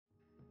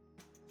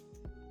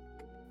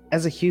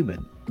As a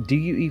human, do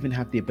you even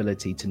have the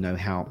ability to know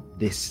how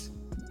this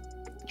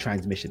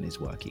transmission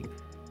is working?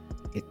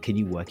 Can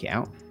you work it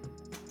out?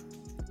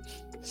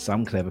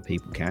 Some clever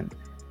people can.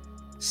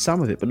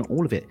 Some of it, but not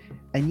all of it.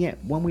 And yet,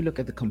 when we look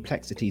at the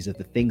complexities of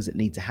the things that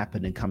need to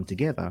happen and come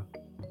together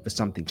for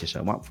something to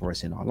show up for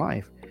us in our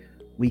life,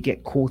 we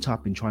get caught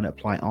up in trying to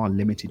apply our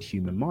limited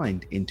human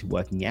mind into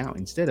working it out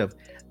instead of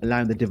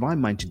allowing the divine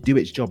mind to do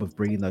its job of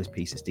bringing those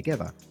pieces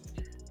together.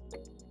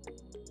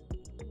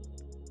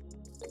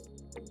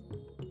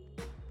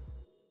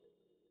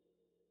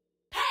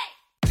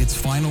 It's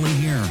finally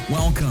here.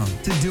 Welcome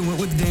to Do It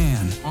with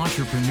Dan.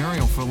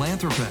 Entrepreneurial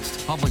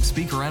philanthropist, public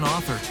speaker and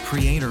author,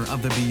 creator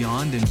of the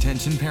Beyond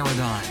Intention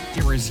Paradigm.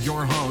 Here is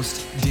your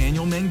host,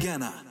 Daniel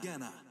Mangena.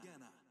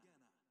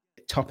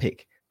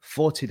 Topic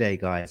for today,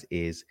 guys,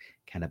 is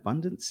can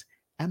abundance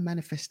and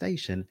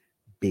manifestation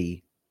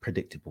be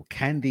predictable?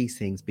 Can these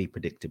things be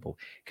predictable?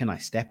 Can I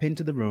step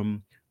into the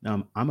room?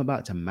 Now I'm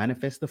about to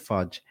manifest the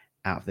fudge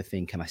out of the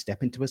thing. Can I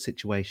step into a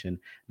situation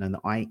knowing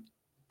that I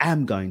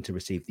am going to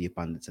receive the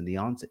abundance? And the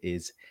answer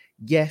is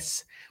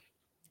yes.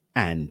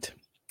 And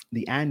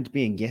the and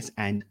being yes,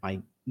 and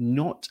I'm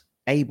not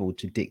able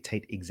to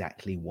dictate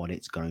exactly what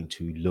it's going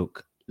to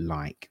look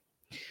like.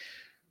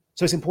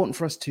 So it's important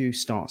for us to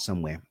start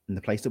somewhere. And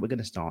the place that we're going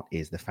to start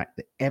is the fact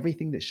that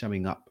everything that's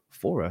showing up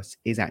for us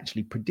is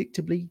actually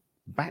predictably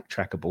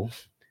backtrackable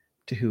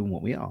to who and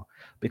what we are.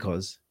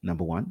 Because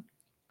number one,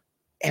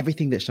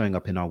 everything that's showing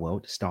up in our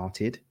world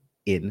started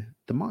in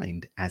the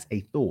mind as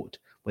a thought,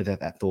 whether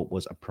that thought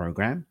was a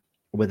program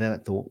or whether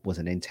that thought was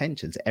an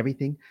intention. So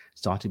everything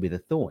started with a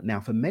thought.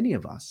 Now, for many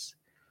of us,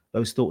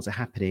 those thoughts are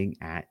happening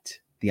at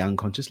the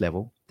unconscious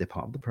level. They're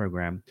part of the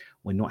program.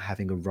 We're not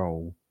having a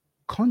role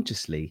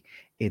consciously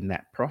in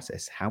that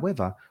process.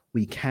 However,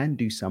 we can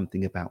do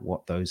something about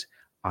what those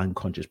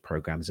unconscious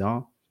programs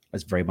are.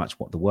 That's very much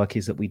what the work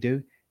is that we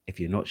do. If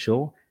you're not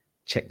sure,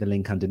 check the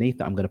link underneath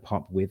that I'm going to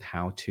pop with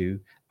how to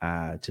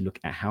look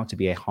at how to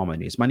be a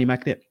harmonious money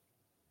magnet,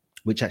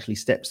 which actually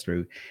steps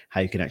through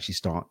how you can actually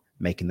start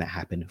making that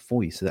happen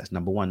for you. So that's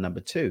number one. Number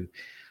two,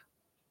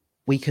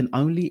 we can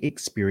only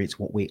experience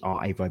what we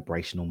are a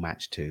vibrational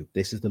match to.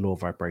 This is the law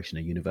of vibration,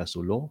 a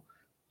universal law.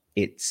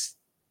 It's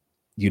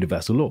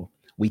universal law.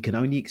 We can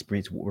only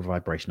experience what we're a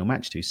vibrational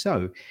match to.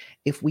 So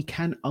if we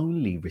can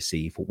only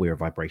receive what we're a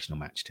vibrational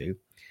match to,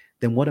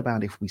 then what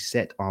about if we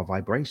set our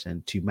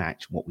vibration to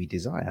match what we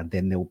desire?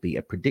 Then there will be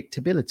a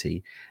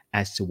predictability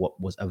as to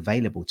what was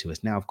available to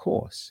us. Now, of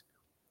course,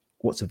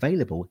 what's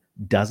available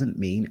doesn't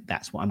mean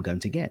that's what I'm going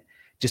to get.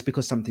 Just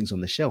because something's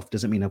on the shelf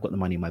doesn't mean I've got the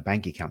money in my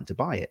bank account to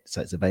buy it. So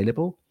it's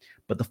available,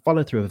 but the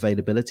follow through of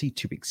availability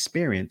to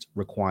experience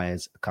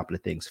requires a couple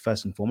of things.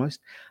 First and foremost,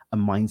 a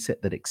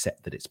mindset that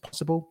accepts that it's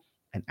possible,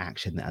 and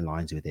action that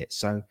aligns with it.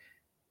 So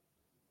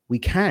we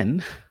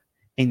can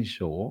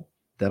ensure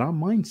that our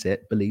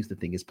mindset believes the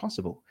thing is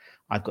possible.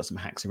 I've got some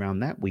hacks around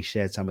that. We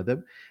shared some of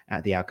them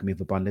at the Alchemy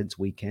of Abundance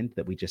weekend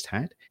that we just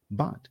had,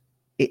 but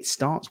it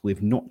starts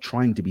with not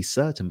trying to be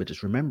certain, but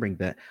just remembering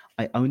that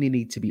I only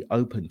need to be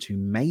open to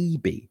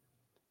maybe,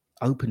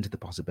 open to the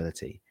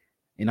possibility.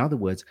 In other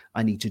words,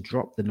 I need to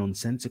drop the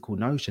nonsensical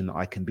notion that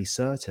I can be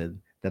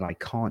certain that I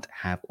can't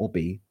have or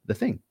be the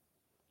thing.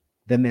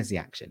 Then there's the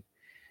action.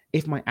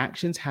 If my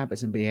actions,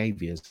 habits, and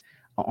behaviors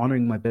are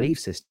honoring my belief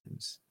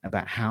systems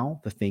about how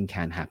the thing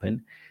can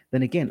happen,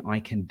 then again, I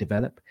can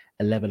develop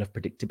a level of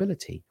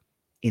predictability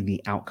in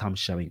the outcome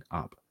showing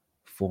up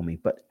for me.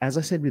 But as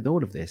I said with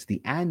all of this,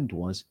 the and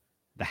was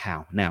the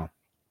how. Now,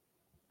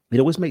 it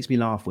always makes me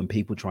laugh when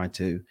people try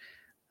to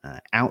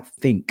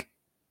outthink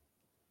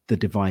the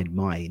divine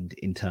mind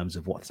in terms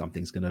of what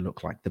something's going to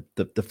look like.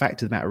 The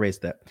fact of the matter is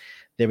that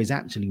there is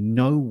actually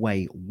no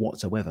way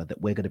whatsoever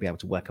that we're going to be able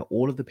to work out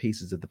all of the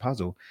pieces of the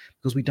puzzle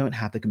because we don't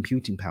have the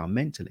computing power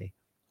mentally,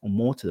 or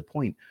more to the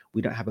point,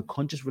 we don't have a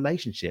conscious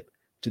relationship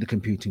to the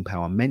computing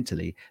power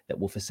mentally that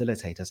will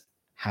facilitate us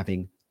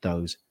having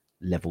those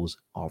levels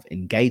of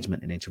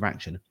engagement and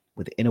interaction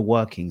with the inner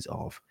workings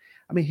of.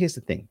 I mean, here's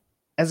the thing.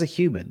 As a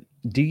human,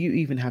 do you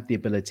even have the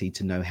ability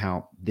to know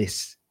how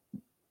this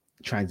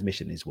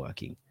transmission is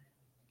working?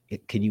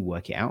 Can you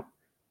work it out?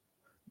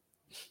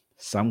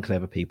 Some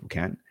clever people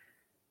can.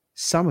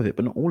 Some of it,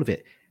 but not all of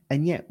it.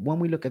 And yet, when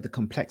we look at the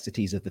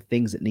complexities of the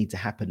things that need to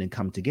happen and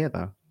come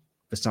together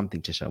for something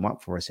to show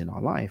up for us in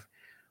our life,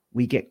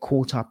 we get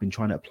caught up in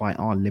trying to apply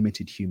our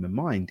limited human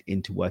mind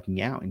into working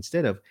it out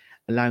instead of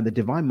allowing the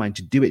divine mind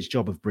to do its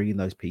job of bringing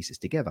those pieces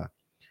together.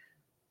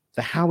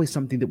 The how is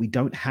something that we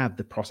don't have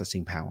the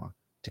processing power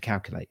to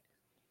calculate.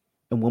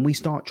 And when we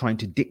start trying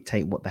to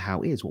dictate what the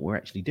how is, what we're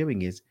actually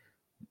doing is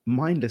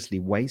mindlessly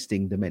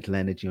wasting the mental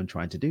energy on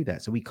trying to do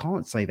that. So we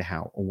can't say the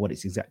how or what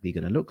it's exactly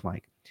going to look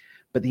like.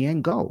 But the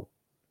end goal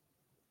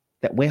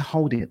that we're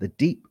holding at the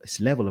deepest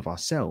level of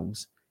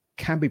ourselves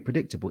can be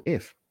predictable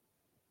if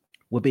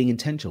we're being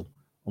intentional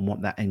on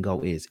what that end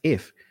goal is.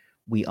 If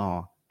we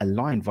are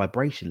aligned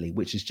vibrationally,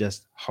 which is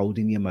just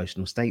holding the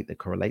emotional state that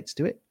correlates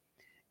to it.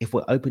 If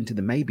we're open to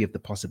the maybe of the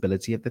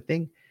possibility of the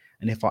thing,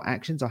 and if our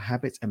actions, our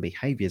habits, and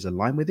behaviors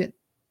align with it,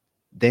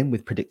 then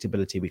with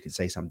predictability, we could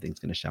say something's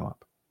going to show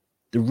up.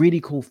 The really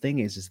cool thing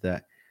is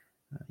that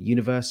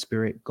universe,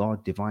 spirit,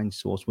 God, divine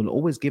source will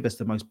always give us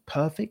the most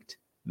perfect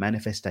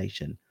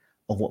manifestation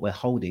of what we're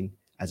holding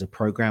as a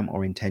program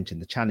or intention.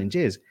 The challenge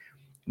is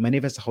many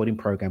of us are holding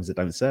programs that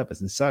don't serve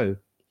us. And so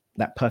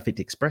that perfect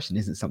expression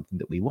isn't something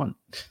that we want.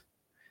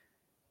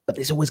 But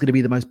it's always going to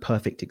be the most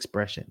perfect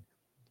expression.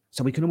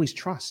 So we can always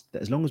trust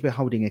that as long as we're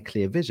holding a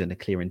clear vision, a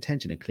clear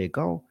intention, a clear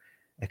goal,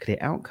 a clear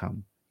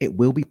outcome, it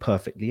will be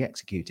perfectly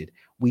executed.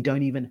 We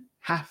don't even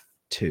have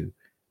to,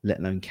 let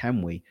alone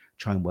can we,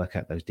 try and work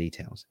out those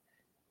details.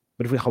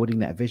 But if we're holding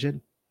that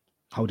vision,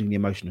 holding the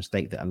emotional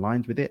state that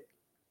aligns with it,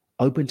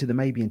 open to the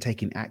maybe and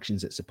taking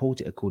actions that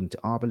support it according to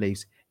our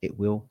beliefs, it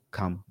will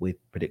come with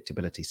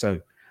predictability.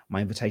 So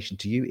my invitation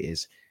to you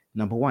is,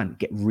 number one,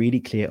 get really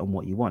clear on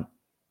what you want.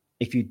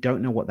 If you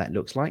don't know what that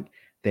looks like,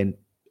 then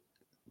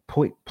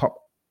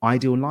pop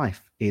Ideal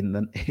Life in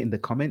the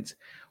comments.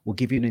 We'll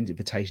give you an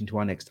invitation to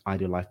our next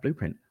Ideal Life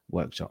Blueprint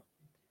workshop.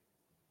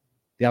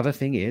 The other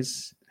thing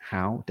is,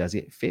 how does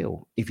it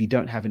feel? If you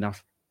don't have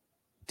enough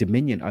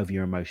dominion over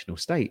your emotional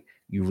state,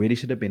 you really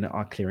should have been at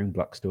our Clearing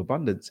Blocks to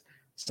Abundance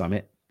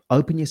Summit.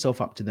 Open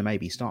yourself up to the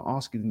maybe. Start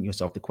asking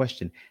yourself the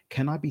question,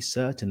 can I be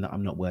certain that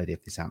I'm not worthy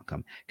of this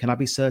outcome? Can I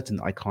be certain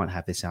that I can't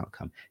have this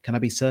outcome? Can I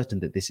be certain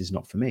that this is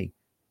not for me?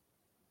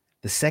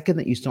 The second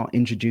that you start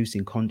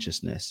introducing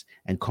consciousness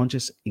and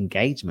conscious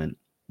engagement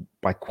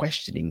by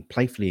questioning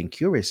playfully and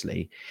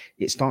curiously,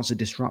 it starts to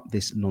disrupt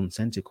this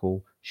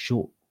nonsensical,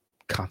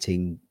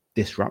 short-cutting,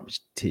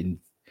 disrupting,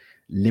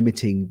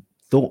 limiting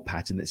thought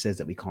pattern that says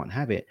that we can't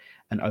have it,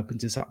 and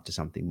opens us up to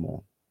something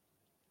more.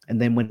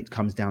 And then when it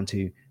comes down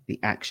to the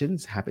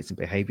actions, habits, and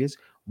behaviors,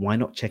 why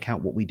not check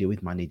out what we do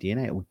with Money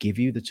DNA? It will give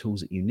you the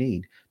tools that you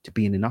need to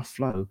be in enough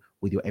flow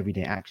with your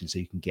everyday action so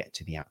you can get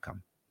to the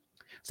outcome.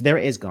 So there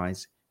it is,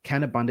 guys.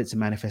 Can abundance and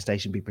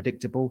manifestation be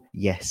predictable?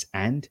 Yes.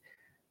 And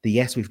the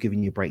yes, we've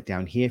given you a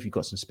breakdown here. If you've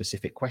got some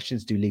specific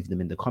questions, do leave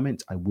them in the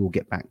comments. I will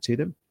get back to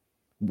them.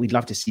 We'd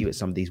love to see you at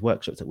some of these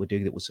workshops that we're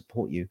doing that will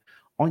support you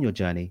on your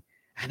journey.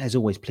 And as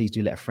always, please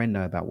do let a friend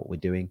know about what we're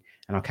doing.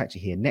 And I'll catch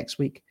you here next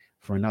week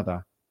for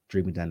another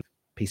Dream with Dan.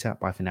 Peace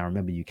out. Bye for now.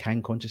 Remember, you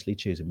can consciously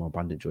choose a more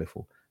abundant,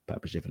 joyful,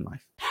 purpose-driven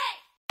life.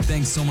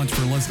 Thanks so much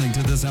for listening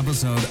to this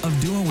episode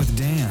of Do It with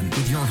Dan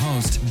with your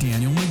host,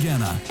 Daniel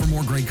Mangena. For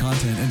more great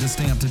content and to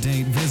stay up to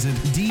date, visit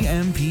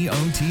dmpotv.com.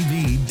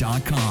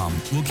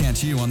 We'll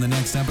catch you on the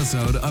next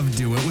episode of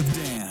Do It with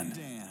Dan.